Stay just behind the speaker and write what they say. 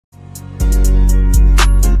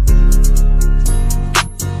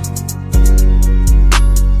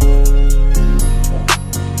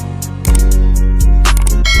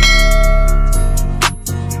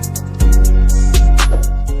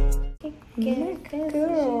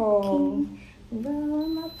Girl.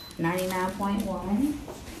 99.1.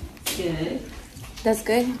 Good. That's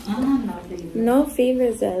good. No fever. No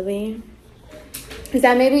fever, Zelly. Is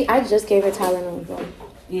that maybe I just gave her Tylenol though?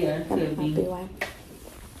 Yeah, That could might be. be why.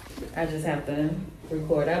 I just have to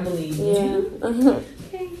record. I believe you. Yeah.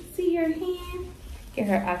 Okay, see your hand. Get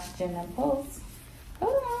her oxygen and pulse.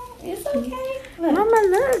 Hold on, it's okay. Look. Mama,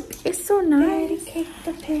 look, it's so nice. Patty cake,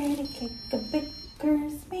 a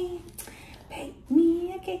baker's man. Bake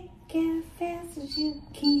me a cake as fast as you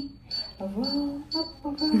can. A roll up a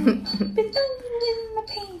roll, been thrown in the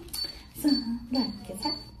pan. Sun like it's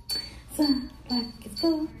hot, sun like it's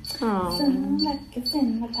cool. Sun like it's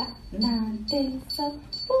in the pot. 9 days so.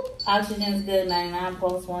 Oxygen's good. 99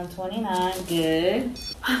 pulse 129. Good.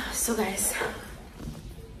 So guys,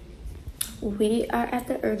 we are at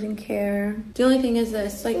the urgent care. The only thing is that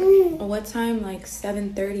it's like what time? Like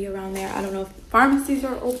 7:30 around there. I don't know if pharmacies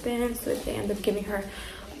are open, so if they end up giving her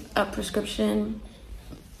a prescription,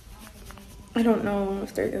 I don't know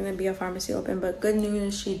if there's gonna be a pharmacy open. But good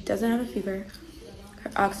news, she doesn't have a fever.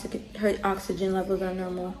 Her oxygen levels are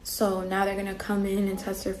normal. So now they're gonna come in and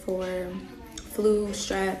test her for flu,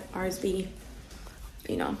 strep, RSV,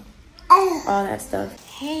 you know, all that stuff.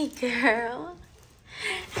 Hey girl,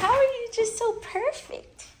 how are you just so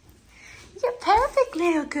perfect? You're perfect,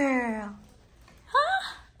 little girl.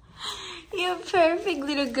 Huh? You're perfect,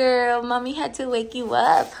 little girl. Mommy had to wake you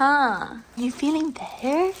up, huh? You feeling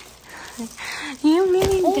better? You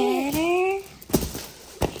feeling better?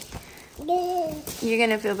 You're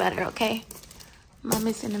gonna feel better, okay?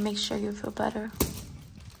 Mommy's gonna make sure you feel better.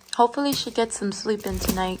 Hopefully she gets some sleep in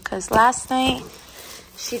tonight, because last night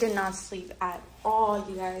she did not sleep at all,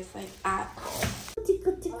 you guys, like at all.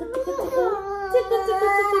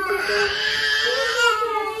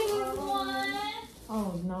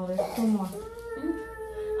 Oh no, there's two more.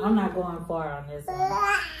 I'm not going far on this one. 1,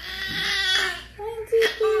 2,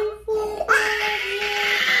 3, 4,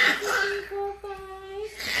 5.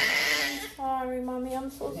 Sorry, Mommy, I'm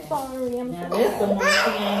so sorry. I'm Now so this the sorry. one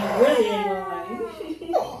she ain't really ain't gonna like. That's the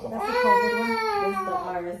COVID one. That's the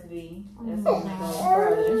RSV. That's when they go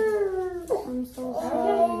further. I'm so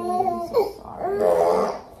sorry. I'm so sorry.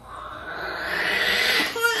 Alright.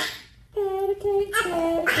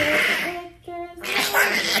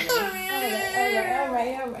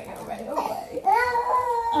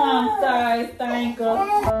 I'm sorry, Stanko.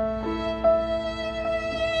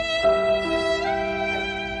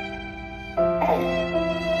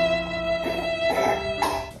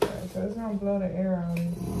 So it's gonna blow the air out of it.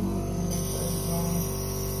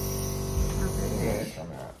 Yeah, it's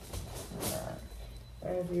coming out. Alright.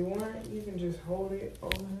 And if you want, you can just hold it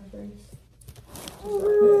over her face.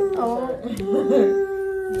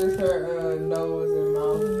 Just her nose and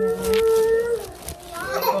mouth.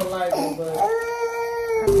 It's so light, but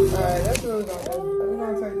alright, that's what we're gonna do. We're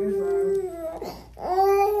gonna take this one.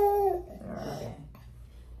 Alright.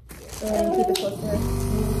 Keep it close to her.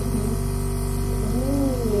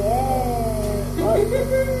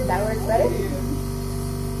 That works better?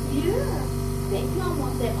 Yeah. Then you don't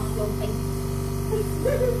want that on your face.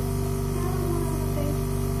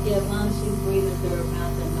 Yeah, as long as she breathes through her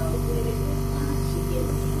mouth and nose with it, it's fine. She gets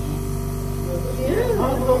it in. Yeah.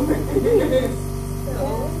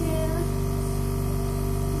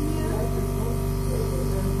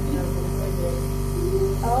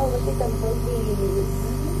 Oh, look at the boogies.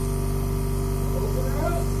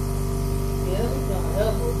 Yeah, it's gonna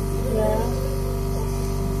help her. Yeah.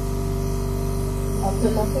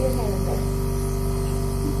 Don't put your hand in there.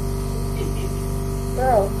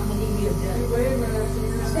 Girl. I'm gonna give you a gun. Wait a minute.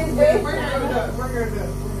 She's Bring waving her at me. up. Bring her up.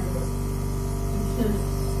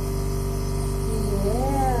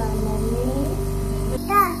 Yeah, mommy.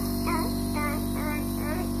 Da,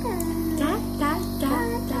 da, da,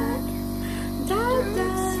 da, da.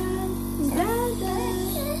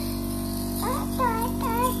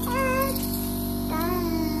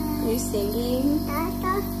 Are you singing?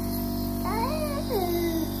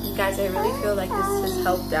 You guys, I really feel like this has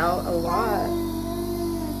helped out a lot. I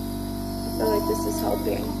feel like this is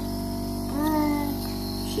helping.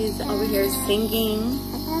 She's over here singing.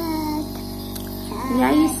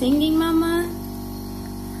 Yeah, you singing, Mama?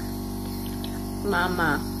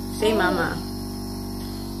 Mama. Say Mama.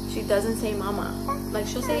 She doesn't say Mama. Like,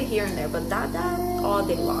 she'll say it here and there, but Dada all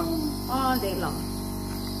day long. All day long.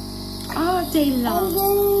 All day long.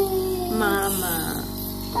 Mama.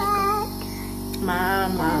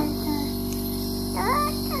 Mama.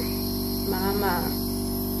 Mama.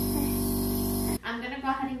 I I'm gonna go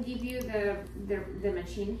ahead and give you the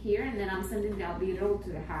machine here, and then I'm sending the albuterol to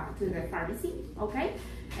the pharmacy, okay?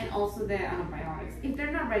 And also the antibiotics. If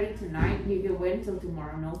they're not ready tonight, you can wait until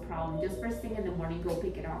tomorrow, no problem. Just first thing in the morning, go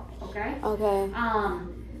pick it up, okay? Okay.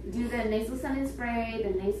 Do the nasal saline spray,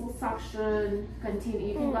 the nasal suction. Continue.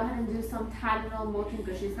 You can go ahead and do some Tylenol, Motrin,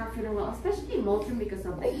 because she's not feeling well, especially Motrin because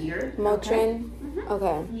of the ear. Motrin?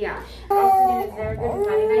 Okay. Yeah. Oxygen is very good,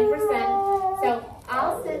 99%. So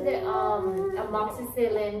I'll send the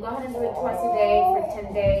amoxicillin. Go ahead and do it twice a day for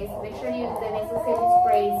 10 days. Make sure you do the nasal saline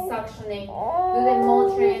spray, suctioning. Do the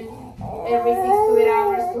Motrin every 6 to 8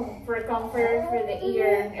 hours for comfort for the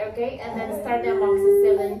ear, okay? And then start the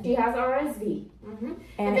amoxicillin. She has RSV.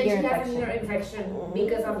 And then she has an ear infection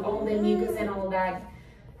because of all the mucus and all that,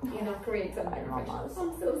 you know, creates an ear infection.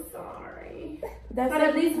 I'm so sorry. But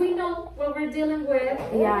at least we know what we're dealing with.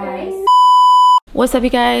 Yeah. What's up,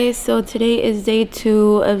 you guys? So today is day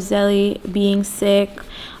 2 of Zelly being sick.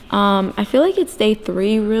 I feel like it's day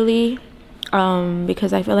 3 really,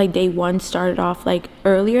 because I feel like day 1 started off like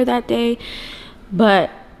earlier that day,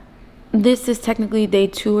 but this is technically day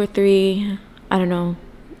 2 or 3. I don't know.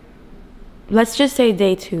 Let's just say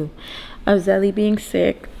day 2 of Zelly being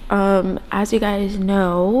sick. As you guys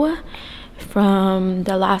know from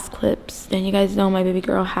the last clips, then you guys know my baby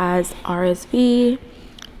girl has RSV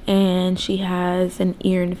and she has an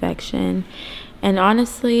ear infection. And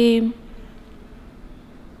honestly,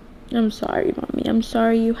 I'm sorry, mommy. I'm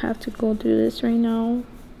sorry you have to go through this right now.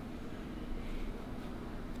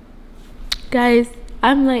 Guys,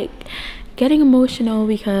 I'm like getting emotional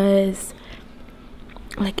because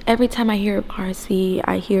like every time I hear of RSV,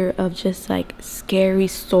 I hear of just like scary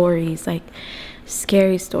stories, and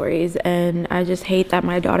I just hate that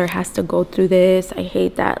my daughter has to go through this. I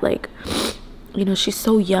hate that, like, you know, she's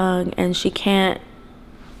so young and she can't,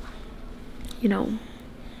 you know,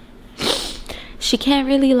 she can't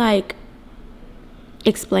really like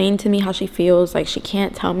explain to me how she feels. Like, she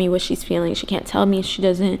can't tell me what she's feeling. She can't tell me if she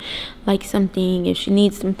doesn't like something, if she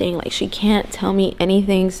needs something. Like, she can't tell me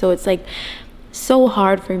anything. So it's like so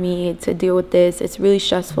hard for me to deal with this. It's really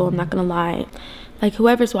stressful, I'm not gonna lie. Like,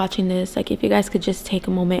 whoever's watching this, like, if you guys could just take a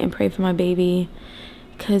moment and pray for my baby,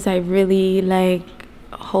 because I really like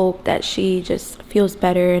hope that she just feels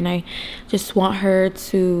better, and I just want her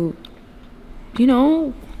to, you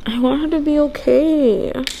know, I want her to be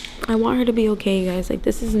okay. I want her to be okay, guys. Like,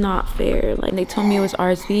 this is not fair. Like, they told me it was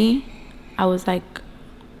RSV. I was like,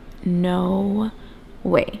 no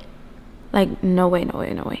way. Like, no way, no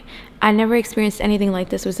way, no way. I never experienced anything like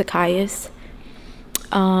this with Zacchaeus.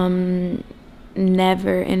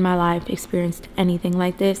 Never in my life experienced anything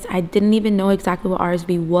like this. I didn't even know exactly what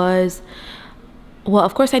RSV was. Well,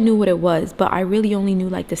 of course I knew what it was, but I really only knew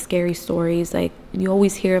like the scary stories. Like, you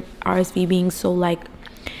always hear RSV being so like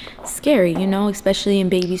scary, you know, especially in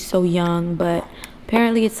babies so young. But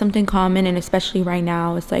apparently it's something common, and especially right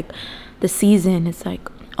now, it's like the season. It's like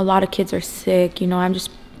a lot of kids are sick, you know. I'm just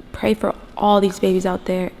pray for all these babies out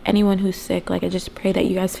there, anyone who's sick. Like, I just pray that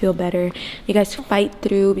you guys feel better, you guys fight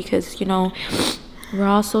through, because, you know, we're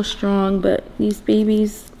all so strong, but these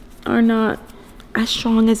babies are not as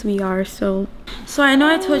strong as we are. So I know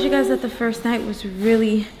I told you guys that the first night was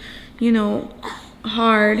really, you know,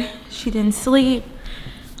 hard. She didn't sleep.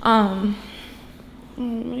 Oh,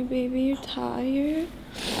 my baby, you're tired.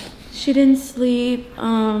 She didn't sleep.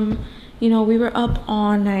 You know, we were up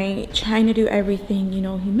all night trying to do everything, you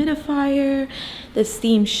know, humidifier, the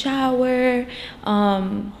steam shower,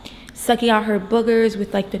 sucking out her boogers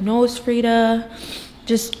with like the nose Frida,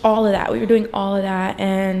 just all of that. We were doing all of that,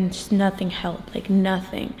 and just nothing helped, like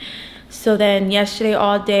nothing. So then yesterday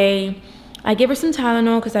all day, I gave her some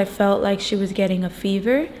Tylenol because I felt like she was getting a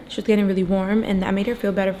fever. She was getting really warm, and that made her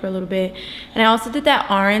feel better for a little bit. And I also did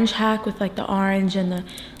that orange hack with like the orange and the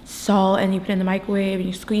salt, and you put it in the microwave and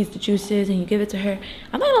you squeeze the juices and you give it to her.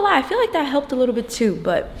 I'm not gonna lie, I feel like that helped a little bit too.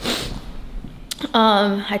 But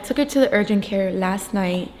I took her to the urgent care last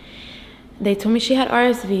night. They told me she had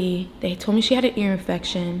RSV. They told me she had an ear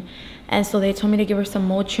infection, and so they told me to give her some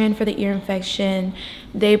Motrin for the ear infection.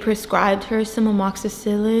 They prescribed her some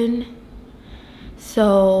amoxicillin.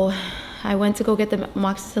 So I went to go get the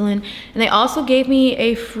amoxicillin, and they also gave me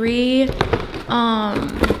a free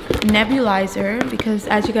nebulizer, because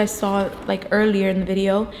as you guys saw like earlier in the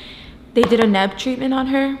video, they did a neb treatment on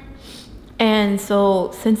her. And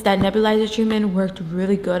so since that nebulizer treatment worked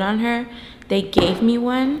really good on her, they gave me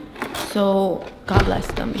one. So God bless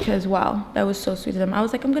them, because wow, that was so sweet of them. I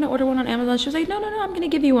was like, I'm gonna order one on Amazon. She was like, no, I'm gonna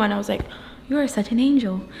give you one. I was like, you are such an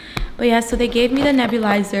angel. But yeah, so they gave me the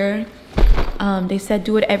nebulizer. They said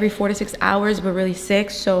do it every 4 to 6 hours, but really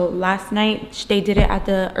 6. So last night they did it at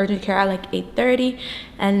the urgent care at like 8:30,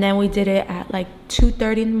 and then we did it at like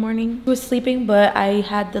 2:30 in the morning. She was sleeping, but I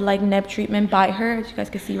had the like neb treatment by her, as you guys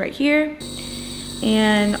can see right here.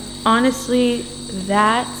 And honestly,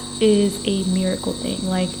 that is a miracle thing.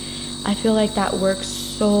 Like, I feel like that works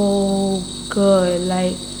so good.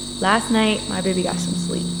 Like, last night my baby got some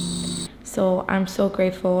sleep. So I'm so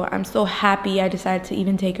grateful. I'm so happy I decided to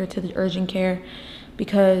even take her to the urgent care,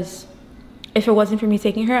 because if it wasn't for me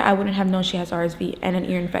taking her, I wouldn't have known she has RSV and an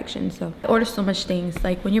ear infection. So I order so much things.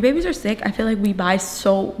 Like, when your babies are sick, I feel like we buy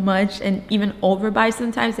so much and even overbuy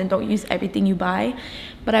sometimes and don't use everything you buy.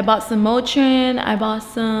 But I bought some Motrin, I bought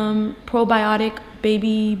some probiotic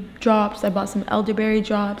baby drops, I bought some elderberry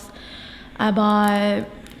drops, I bought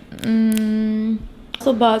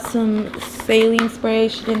also bought some saline spray.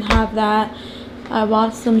 She didn't have that. I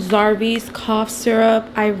bought some Zarbee's cough syrup.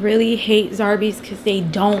 I really hate Zarbee's because they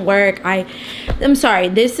don't work. I'm sorry,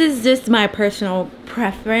 this is just my personal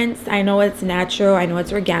preference. I know it's natural, I know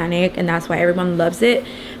it's organic, and that's why everyone loves it.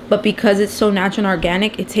 But because it's so natural and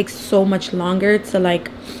organic, it takes so much longer to like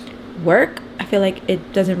work. I feel like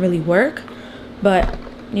it doesn't really work. But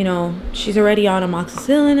you know, she's already on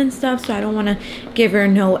amoxicillin and stuff, so I don't want to give her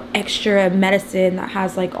no extra medicine that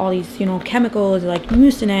has like all these, you know, chemicals, like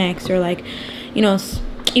Mucinex, or like, you know,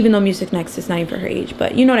 even though Mucinex is not even for her age,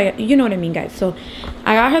 but you know what I mean, guys. So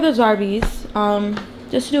I got her the Zarbee's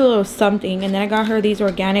just to do a little something, and then I got her these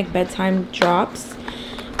organic bedtime drops.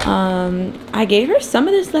 I gave her some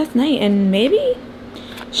of this last night, and maybe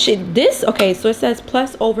okay, so it says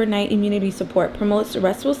plus overnight immunity support, promotes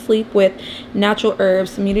restful sleep with natural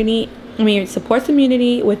herbs, supports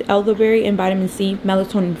immunity with elderberry and vitamin C,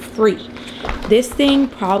 melatonin free. This thing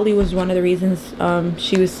probably was one of the reasons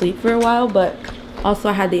she was asleep for a while. But also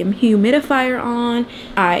I had the humidifier on.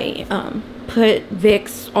 I put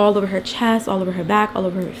Vicks all over her chest, all over her back, all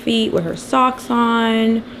over her feet with her socks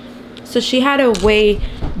on. So she had a way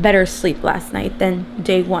better sleep last night than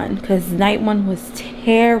day one, because night one was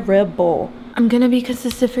terrible. I'm gonna be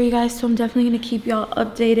consistent for you guys, so I'm definitely gonna keep y'all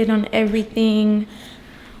updated on everything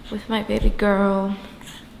with my baby girl.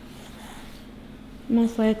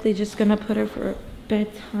 Most likely just gonna put her for a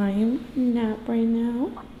bedtime nap right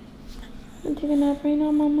now. I'm taking a nap right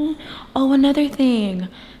now, mama. Oh, another thing,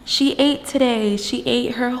 she ate today. She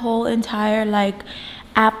ate her whole entire like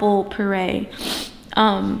apple puree.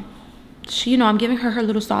 You know, I'm giving her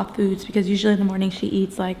little soft foods, because usually in the morning she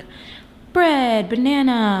eats like bread,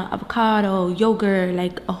 banana, avocado, yogurt,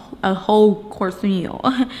 like a whole course meal,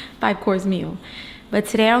 5-course meal. But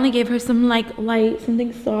today I only gave her some like light,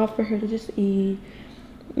 something soft for her to just eat.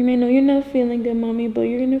 You may know you're not feeling good, mommy, but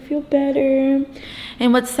you're gonna feel better.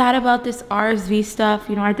 And what's sad about this RSV stuff,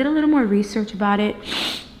 you know, I did a little more research about it,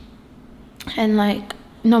 and like,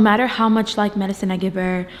 no matter how much like medicine I give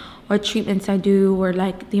her or treatments I do, or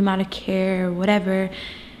like the amount of care or whatever,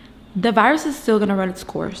 the virus is still gonna run its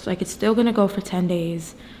course. Like, it's still gonna go for 10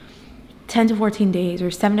 days, 10 to 14 days, or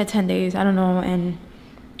 7 to 10 days, I don't know. And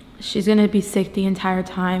she's gonna be sick the entire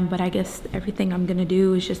time. But I guess everything I'm gonna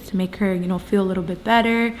do is just to make her, you know, feel a little bit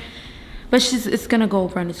better. But it's gonna go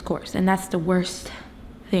run its course, and that's the worst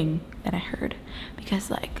thing that I heard, because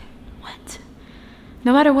like, what?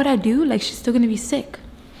 No matter what I do, like, she's still gonna be sick.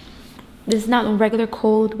 This is not a regular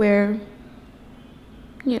cold where,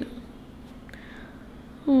 you know.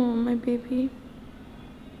 Oh, my baby.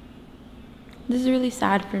 This is really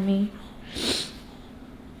sad for me.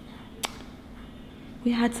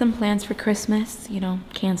 We had some plans for Christmas, you know,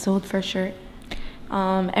 canceled for sure.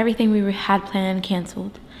 Everything we had planned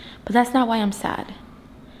canceled. But that's not why I'm sad.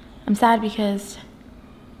 I'm sad because,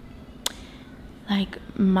 like,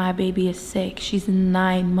 my baby is sick. She's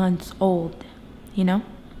 9 months old, you know?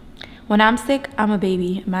 When I'm sick, I'm a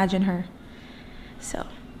baby. Imagine her. So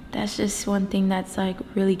that's just one thing that's like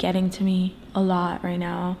really getting to me a lot right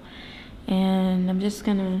now. And I'm just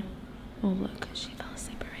gonna, oh look, she fell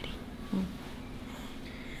asleep already. Oh.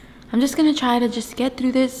 I'm just gonna try to just get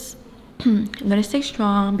through this. I'm gonna stay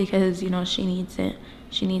strong, because you know, she needs it.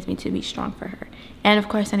 She needs me to be strong for her. And of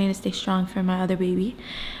course I need to stay strong for my other baby.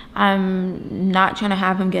 I'm not trying to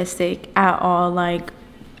have him get sick at all. Like,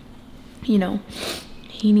 you know,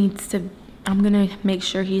 he needs to, I'm gonna make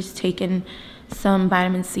sure he's taking some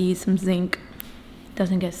vitamin C, some zinc,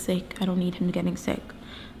 doesn't get sick. I don't need him getting sick,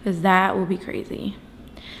 because that will be crazy.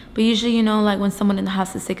 But usually, you know, like when someone in the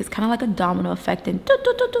house is sick, it's kind of like a domino effect, and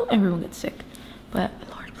everyone gets sick. But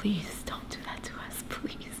Lord, please don't do that to us,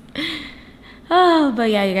 please. Oh, but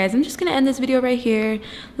yeah, you guys, I'm just gonna end this video right here.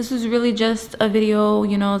 This was really just a video,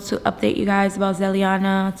 you know, to update you guys about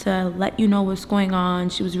Zeliana, to let you know what's going on.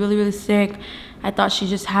 She was really, really sick. I thought she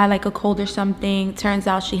just had like a cold or something. Turns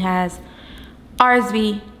out she has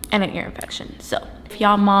RSV and an ear infection. So if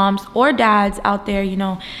y'all moms or dads out there, you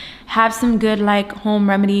know, have some good like home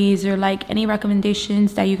remedies or like any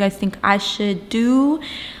recommendations that you guys think I should do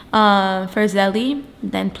for Zelly,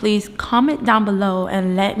 then please comment down below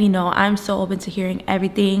and let me know. I'm so open to hearing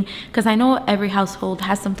everything, because I know every household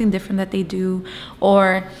has something different that they do,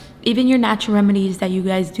 or even your natural remedies that you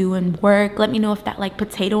guys do and work. Let me know if that like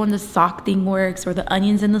potato in the sock thing works, or the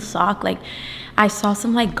onions in the sock. Like I saw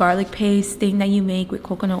some like garlic paste thing that you make with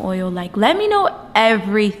coconut oil. Like let me know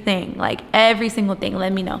everything, like every single thing.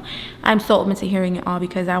 Let me know. I'm so open to hearing it all,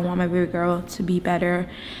 because I want my baby girl to be better,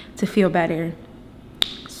 to feel better,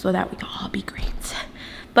 so that we can all be great.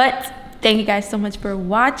 But thank you guys so much for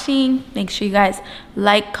watching. Make sure you guys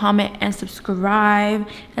like, comment, and subscribe.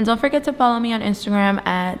 And don't forget to follow me on Instagram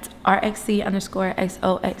at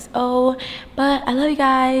RXC_XOXO. But I love you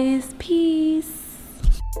guys. Peace.